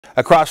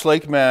A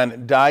Crosslake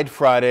man died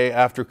Friday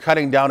after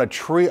cutting down a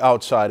tree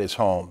outside his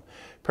home.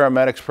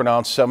 Paramedics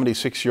pronounced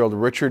 76-year-old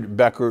Richard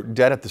Becker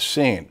dead at the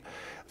scene.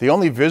 The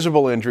only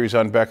visible injuries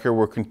on Becker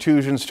were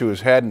contusions to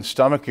his head and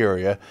stomach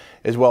area,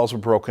 as well as a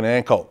broken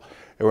ankle.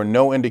 There were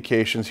no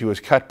indications he was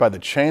cut by the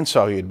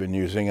chainsaw he had been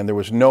using, and there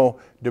was no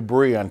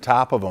debris on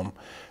top of him.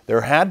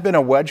 There had been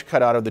a wedge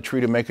cut out of the tree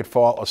to make it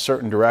fall a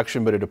certain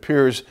direction, but it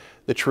appears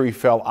the tree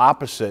fell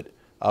opposite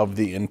of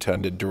the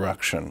intended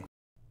direction.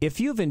 If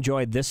you've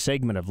enjoyed this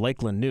segment of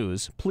Lakeland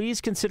News,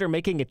 please consider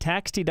making a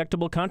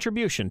tax-deductible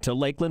contribution to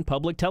Lakeland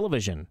Public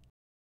Television.